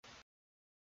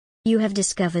You have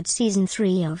discovered Season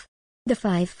 3 of The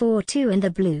 542 in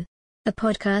the Blue, a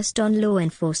podcast on law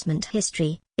enforcement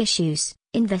history, issues,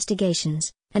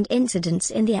 investigations, and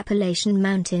incidents in the Appalachian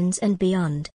Mountains and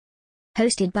beyond.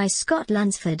 Hosted by Scott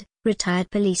Lunsford, retired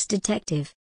police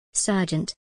detective,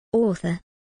 sergeant, author,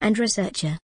 and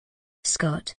researcher.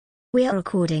 Scott, we are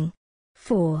recording.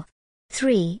 4,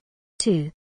 3,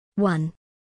 2, 1.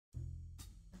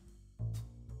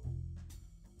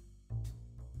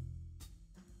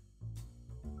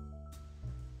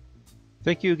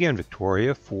 Thank you again,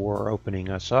 Victoria, for opening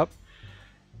us up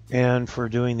and for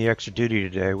doing the extra duty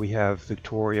today. We have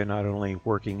Victoria not only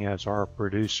working as our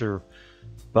producer,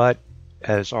 but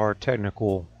as our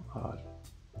technical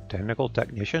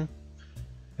technician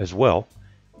as well.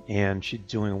 And she's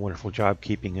doing a wonderful job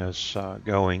keeping us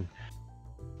going.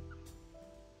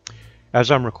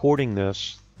 As I'm recording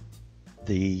this,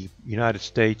 the United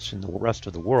States and the rest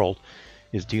of the world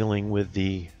is dealing with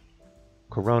the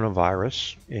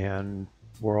coronavirus, and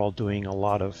we're all doing a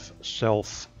lot of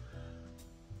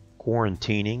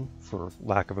self-quarantining, for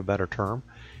lack of a better term.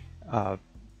 A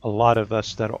lot of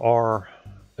us that are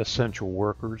essential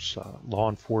workers, law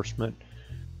enforcement,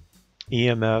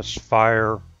 EMS,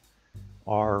 fire,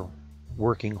 are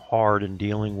working hard in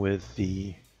dealing with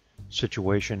the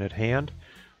situation at hand.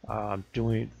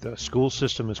 The school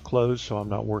system is closed, so I'm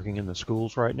not working in the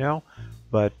schools right now,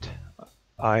 but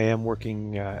I am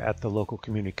working at the local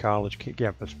community college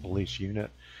campus police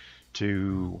unit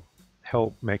to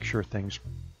help make sure things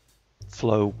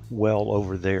flow well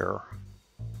over there.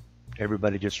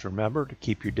 Everybody just remember to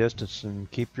keep your distance and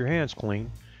keep your hands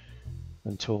clean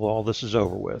until all this is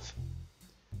over with.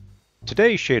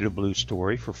 Today's Shade of Blue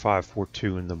story for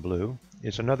 542 in the Blue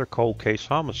is another cold case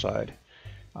homicide.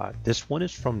 This one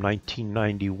is from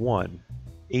 1991,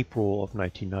 April of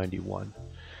 1991.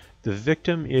 The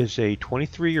victim is a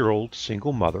 23-year-old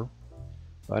single mother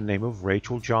by the name of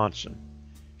Rachel Johnson.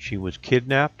 She was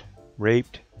kidnapped,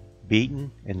 raped,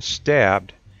 beaten, and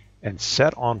stabbed and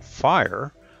set on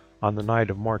fire on the night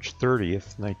of March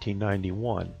 30th,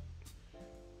 1991.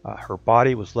 Her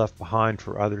body was left behind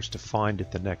for others to find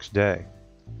it the next day.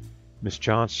 Miss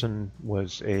Johnson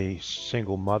was a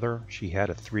single mother. She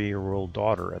had a 3-year-old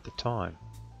daughter at the time.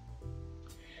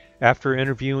 After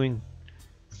interviewing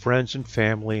friends and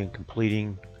family and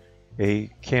completing a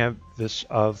canvass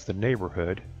of the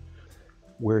neighborhood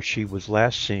where she was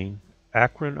last seen,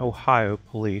 Akron, Ohio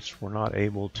police were not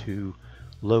able to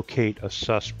locate a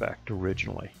suspect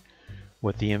originally.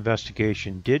 What the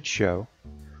investigation did show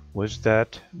was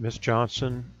that Miss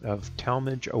Johnson of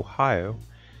Talmadge, Ohio,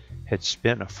 had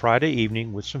spent a Friday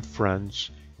evening with some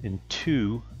friends in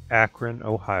 2 Akron,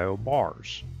 Ohio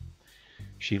bars.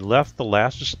 She left the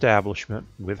last establishment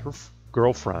with her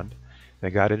girlfriend. They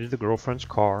got into the girlfriend's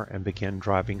car and began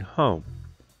driving home.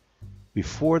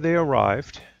 Before they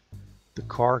arrived, the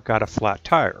car got a flat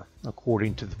tire,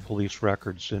 according to the police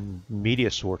records and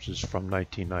media sources from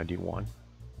 1991.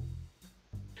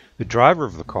 The driver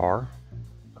of the car,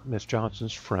 Miss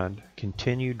Johnson's friend,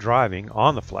 continued driving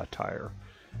on the flat tire,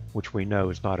 which we know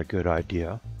is not a good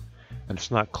idea, and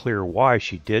it's not clear why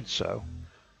she did so,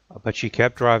 but she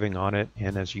kept driving on it,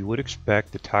 and as you would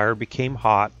expect, the tire became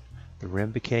hot. The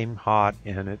rim became hot,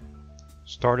 and it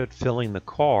started filling the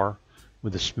car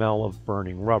with the smell of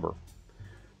burning rubber.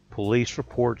 Police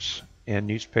reports and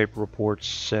newspaper reports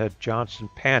said Johnson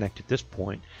panicked at this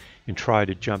point and tried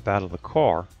to jump out of the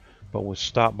car, but was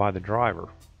stopped by the driver.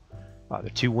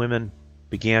 The 2 women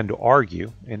began to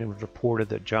argue, and it was reported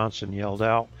that Johnson yelled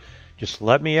out, "Just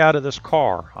let me out of this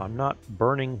car. I'm not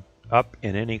burning up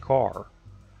in any car."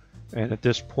 And at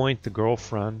this point, the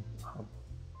girlfriend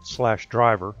 /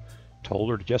 driver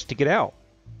told her just to get out.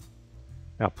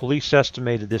 Now, police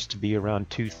estimated this to be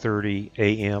around 2:30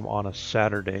 a.m. on a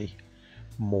Saturday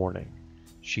morning.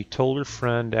 She told her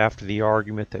friend after the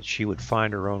argument that she would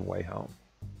find her own way home.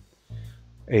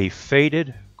 A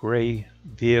faded gray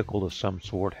vehicle of some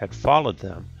sort had followed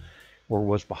them or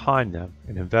was behind them,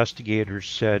 and investigators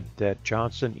said that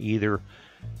Johnson either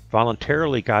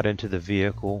voluntarily got into the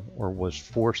vehicle or was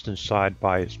forced inside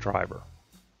by its driver.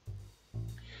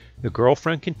 The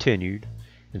girlfriend continued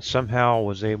and somehow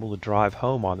was able to drive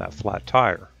home on that flat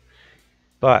tire,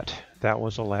 but that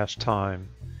was the last time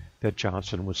that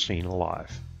Johnson was seen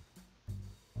alive.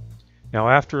 Now,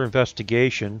 after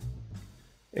investigation,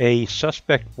 a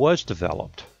suspect was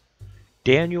developed.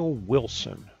 Daniel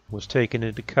Wilson was taken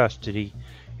into custody,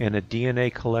 and a DNA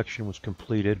collection was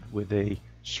completed with a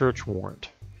search warrant.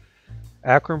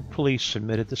 Akron police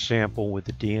submitted the sample with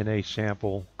the DNA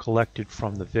sample collected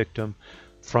from the victim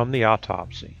from the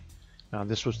autopsy. Now,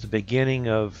 this was the beginning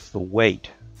of the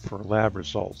wait for lab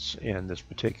results in this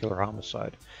particular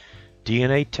homicide.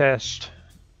 DNA tests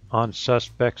on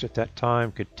suspects at that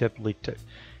time could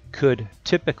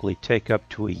typically take up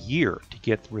to a year to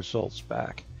get the results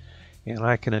back. And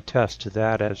I can attest to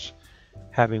that, as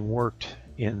having worked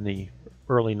in the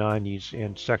early 90s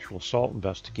in sexual assault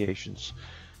investigations.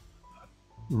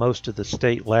 Most of the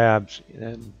state labs,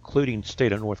 including the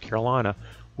state of North Carolina,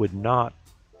 would not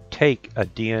take a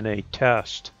DNA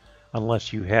test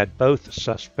unless you had both the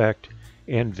suspect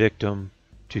and victim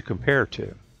to compare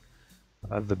to.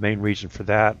 The main reason for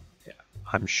that,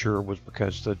 I'm sure, was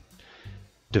because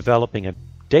developing a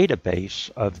database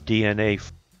of DNA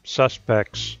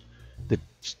suspects, the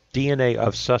DNA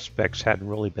of suspects hadn't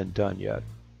really been done yet.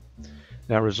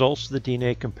 Now, results of the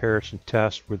DNA comparison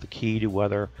test were the key to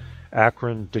whether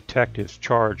Akron detectives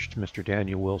charged Mr.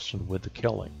 Daniel Wilson with the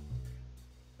killing.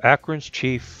 Akron's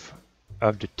chief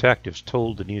of detectives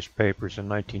told the newspapers in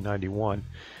 1991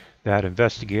 that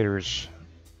investigators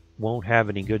won't have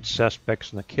any good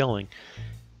suspects in the killing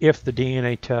if the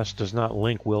DNA test does not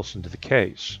link Wilson to the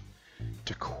case.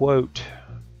 To quote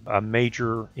a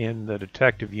major in the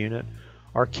detective unit,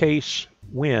 "Our case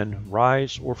win,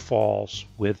 rise or falls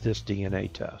with this DNA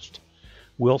test.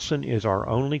 Wilson is our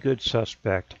only good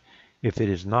suspect. If it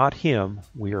is not him,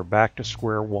 we are back to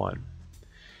square one."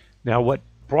 Now, what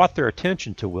brought their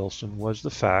attention to Wilson was the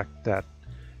fact that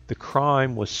the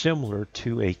crime was similar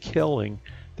to a killing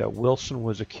that Wilson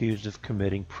was accused of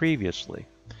committing previously.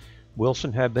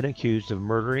 Wilson had been accused of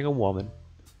murdering a woman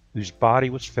whose body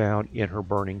was found in her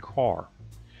burning car.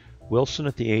 Wilson,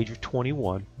 at the age of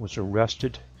 21, was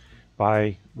arrested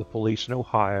by the police in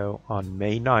Ohio on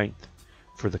May 9th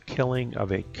for the killing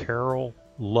of a Carol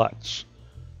Lutz,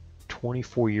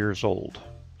 24 years old.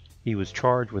 He was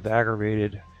charged with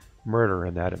aggravated murder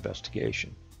in that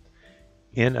investigation.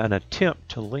 In an attempt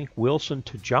to link Wilson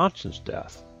to Johnson's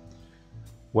death,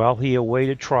 while he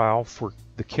awaited trial for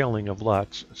the killing of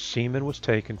Lutz, semen was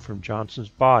taken from Johnson's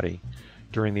body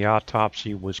during the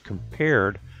autopsy was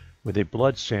compared with a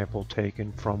blood sample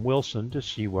taken from Wilson to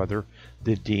see whether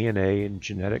the DNA and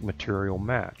genetic material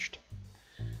matched.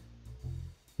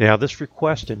 Now, this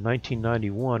request in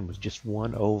 1991 was just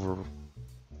one over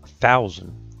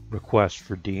 1,000 requests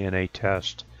for DNA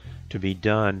tests to be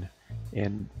done,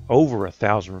 and over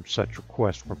 1,000 such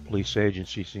requests from police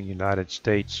agencies in the United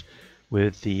States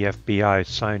with the FBI's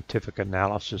Scientific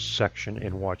Analysis Section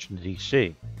in Washington,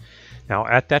 D.C. Now,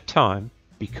 at that time,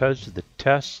 because of the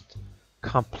test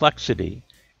complexity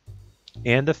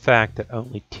and the fact that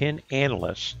only 10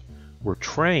 analysts were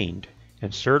trained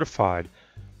and certified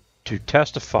to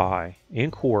testify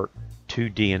in court to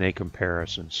DNA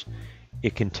comparisons,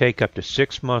 it can take up to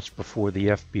 6 months before the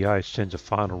FBI sends a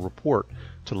final report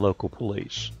to local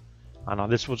police. Now,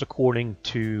 this was according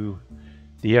to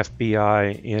the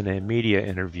FBI in a media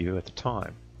interview at the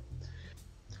time.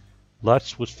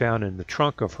 Lutz was found in the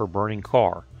trunk of her burning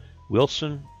car.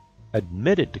 Wilson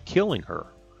admitted to killing her,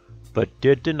 but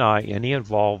did deny any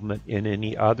involvement in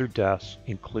any other deaths,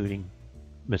 including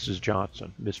Miss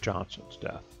Johnson's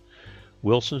death.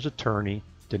 Wilson's attorney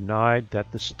denied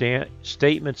that the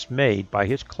statements made by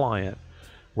his client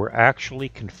were actually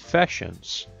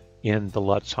confessions in the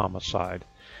Lutz homicide,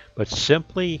 but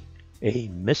simply a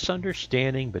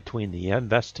misunderstanding between the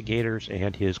investigators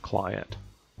and his client.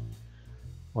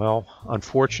 Well,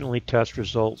 unfortunately, test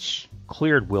results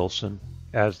cleared Wilson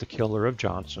as the killer of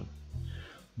Johnson,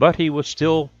 but he was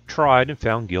still tried and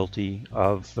found guilty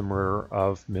of the murder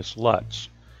of Miss Lutz,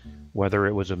 whether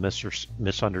it was a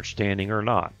misunderstanding or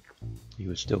not. He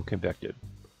was still convicted.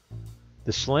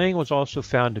 The slaying was also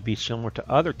found to be similar to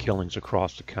other killings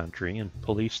across the country, and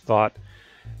police thought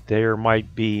there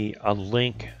might be a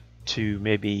link to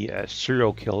maybe a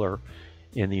serial killer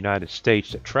in the United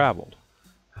States that traveled.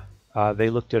 They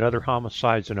looked at other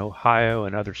homicides in Ohio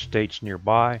and other states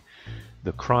nearby.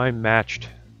 The crime matched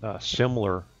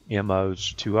similar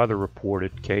MOs to other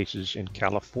reported cases in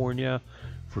California,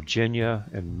 Virginia,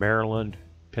 and Maryland,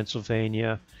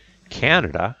 Pennsylvania,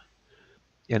 Canada,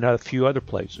 and a few other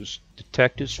places.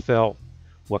 Detectives felt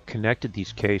what connected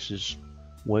these cases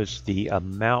was the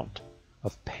amount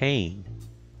of pain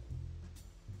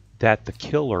that the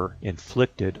killer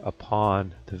inflicted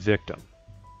upon the victim.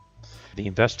 The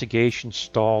investigation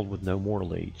stalled with no more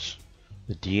leads.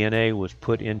 The DNA was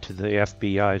put into the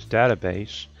FBI's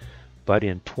database, but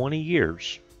in 20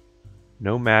 years,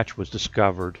 no match was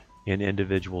discovered in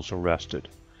individuals arrested.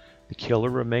 The killer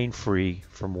remained free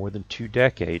for more than 2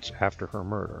 decades after her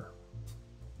murder.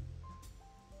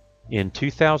 In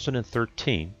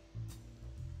 2013,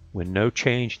 when no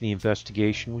change in the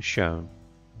investigation was shown,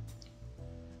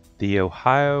 the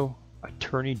Ohio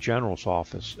Attorney General's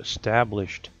office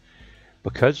established,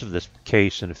 because of this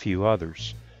case and a few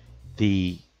others,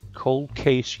 the Cold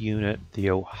Case Unit,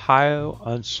 the Ohio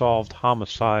Unsolved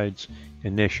Homicides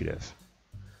Initiative.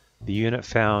 The unit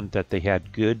found that they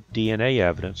had good DNA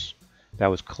evidence that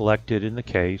was collected in the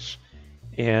case,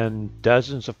 and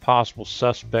dozens of possible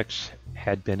suspects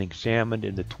had been examined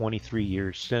in the 23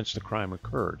 years since the crime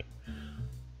occurred.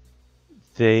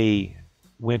 They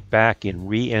went back and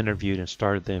re-interviewed and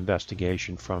started the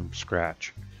investigation from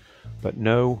scratch, but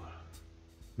no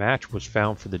match was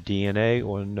found for the DNA,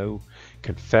 or no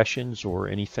confessions or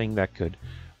anything that could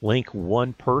link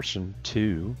one person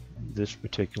to this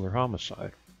particular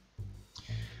homicide.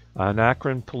 An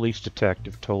Akron police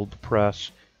detective told the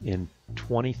press in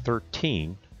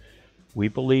 2013, "We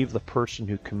believe the person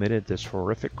who committed this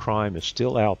horrific crime is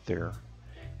still out there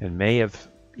and may have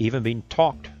even been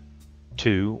talked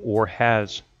to or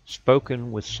has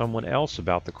spoken with someone else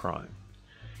about the crime."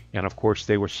 And of course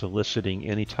they were soliciting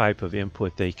any type of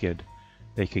input they could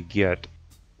get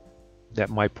that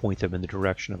might point them in the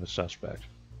direction of a suspect.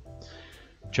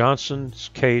 Johnson's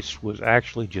case was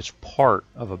actually just part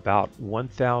of about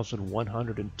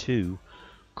 1,102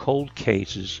 cold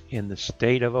cases in the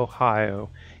state of Ohio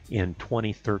in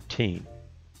 2013.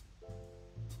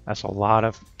 That's a lot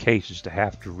of cases to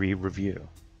have to re-review.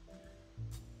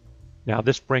 Now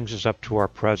this brings us up to our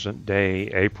present day,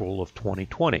 April of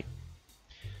 2020.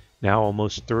 Now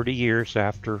almost 30 years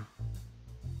after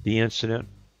the incident,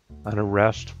 an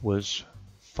arrest was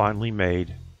finally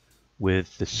made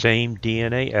with the same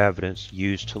DNA evidence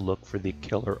used to look for the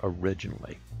killer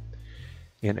originally.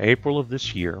 In April of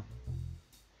this year,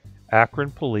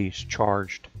 Akron police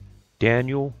charged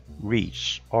Daniel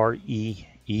Reese,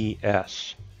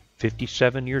 R-E-E-S,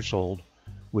 57 years old,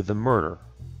 with the murder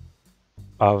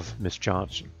of Miss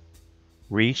Johnson.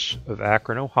 Reese of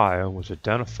Akron, Ohio, was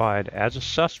identified as a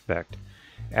suspect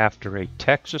after a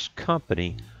Texas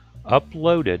company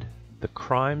uploaded the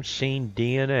crime scene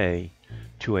DNA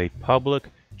to a public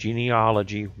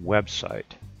genealogy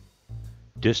website.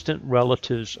 Distant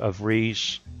relatives of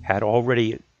Reese had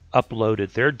already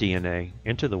uploaded their DNA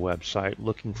into the website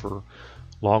looking for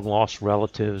long-lost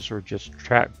relatives or just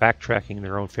backtracking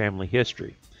their own family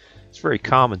history. It's very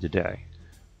common today,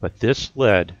 but this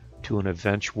led to an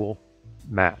eventual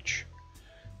match.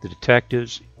 The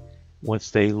detectives, once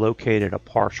they located a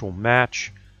partial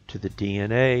match to the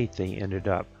DNA, they ended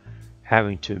up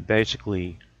having to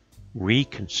basically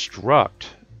construct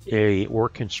a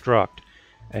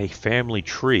family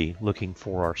tree looking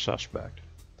for our suspect.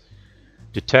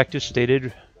 Detectives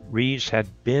stated Reese had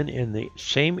been in the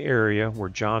same area where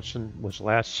Johnson was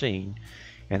last seen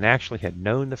and actually had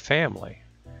known the family.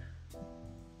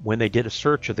 When they did a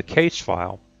search of the case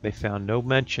file, they found no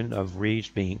mention of Reese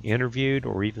being interviewed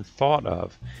or even thought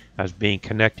of as being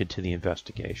connected to the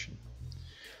investigation.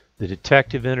 The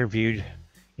detective interviewed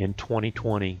in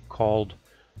 2020 called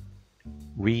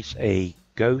Reese a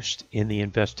ghost in the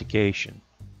investigation.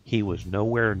 He was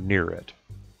nowhere near it,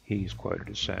 he's quoted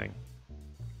as saying.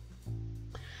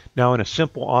 Now, in a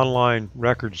simple online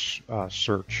records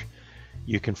search,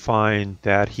 you can find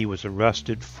that he was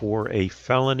arrested for a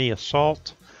felony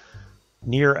assault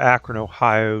near Akron,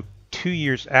 Ohio, 2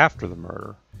 years after the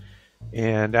murder.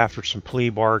 And after some plea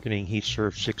bargaining, he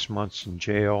served 6 months in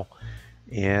jail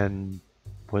and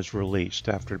was released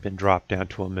after it had been dropped down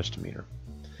to a misdemeanor.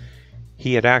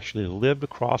 He had actually lived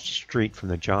across the street from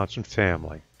the Johnson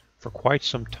family for quite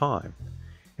some time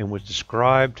and was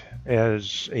described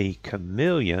as a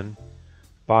chameleon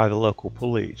by the local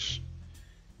police.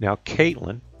 Now,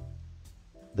 Caitlin,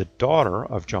 the daughter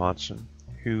of Johnson,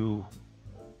 who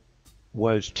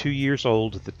was 2 years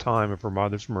old at the time of her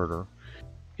mother's murder,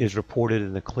 is reported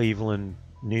in the Cleveland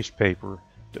newspaper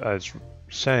as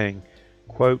saying,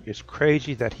 quote, "It's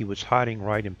crazy that he was hiding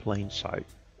right in plain sight.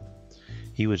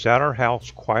 He was at our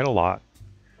house quite a lot.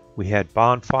 We had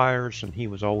bonfires and he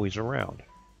was always around."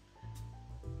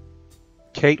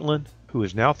 Caitlin, who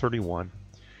is now 31,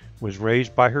 was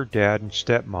raised by her dad and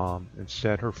stepmom and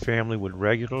said her family would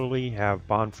regularly have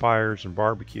bonfires and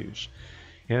barbecues,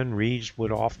 and Reese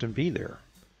would often be there.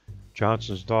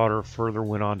 Johnson's daughter further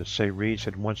went on to say Reese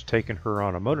had once taken her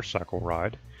on a motorcycle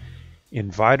ride,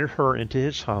 invited her into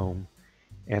his home,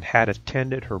 and had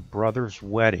attended her brother's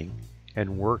wedding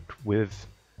and worked with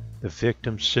the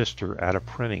victim's sister at a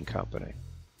printing company.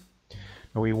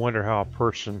 Now we wonder how a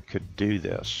person could do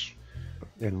this.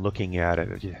 And looking at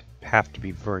it, you have to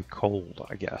be very cold,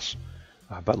 I guess.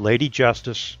 But Lady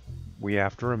Justice, we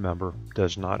have to remember,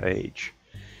 does not age.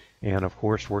 And of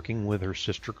course, working with her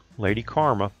sister, Lady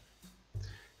Karma,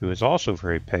 who is also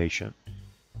very patient,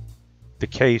 The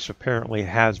case apparently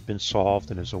has been solved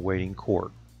and is awaiting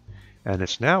court. And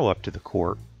it's now up to the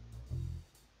court,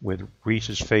 with Reese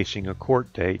is facing a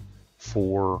court date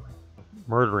for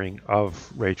murdering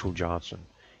of Rachel Johnson.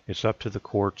 It's up to the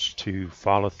courts to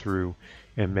follow through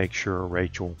and make sure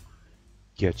Rachel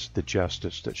gets the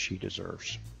justice that she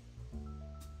deserves.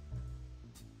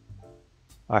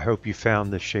 I hope you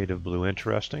found this shade of blue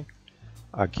interesting.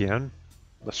 Again,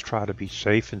 let's try to be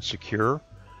safe and secure.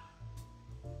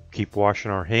 Keep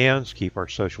washing our hands, keep our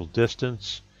social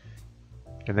distance.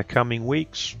 In the coming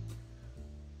weeks,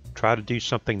 try to do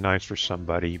something nice for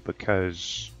somebody,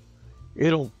 because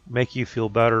it'll make you feel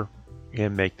better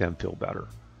and make them feel better.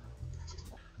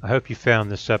 I hope you found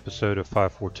this episode of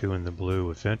 542 in the Blue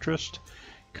of interest.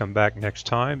 Come back next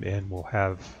time and we'll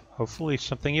have hopefully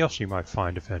something else you might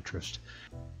find of interest.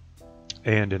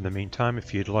 And in the meantime,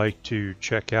 if you'd like to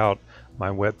check out my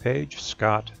webpage,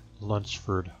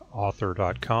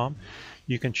 scottlunsfordauthor.com,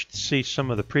 you can see some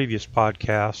of the previous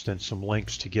podcasts and some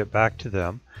links to get back to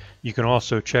them. You can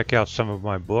also check out some of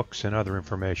my books and other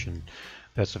information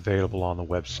that's available on the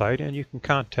website, and you can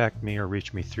contact me or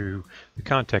reach me through the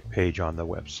contact page on the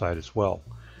website as well.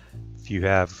 If you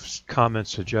have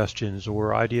comments, suggestions,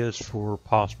 or ideas for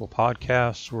possible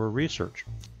podcasts or research.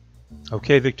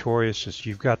 Okay, Victoria, since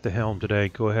you've got the helm today,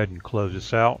 go ahead and close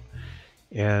us out,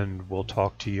 and we'll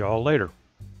talk to you all later.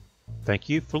 Thank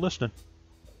you for listening.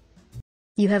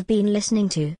 You have been listening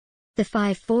to the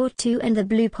 542 and the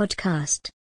Blue podcast.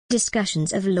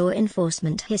 Discussions of law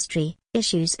enforcement history,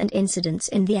 issues and incidents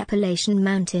in the Appalachian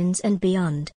Mountains and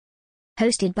beyond.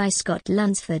 Hosted by Scott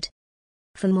Lunsford.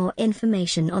 For more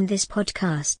information on this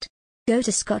podcast, go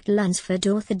to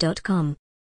scottlunsfordauthor.com.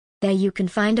 There you can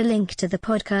find a link to the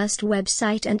podcast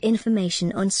website and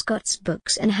information on Scott's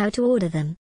books and how to order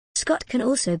them. Scott can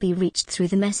also be reached through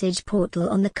the message portal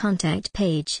on the contact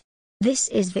page. This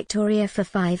is Victoria for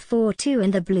 542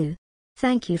 and the Blue.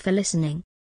 Thank you for listening.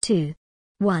 2.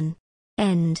 1.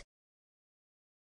 End.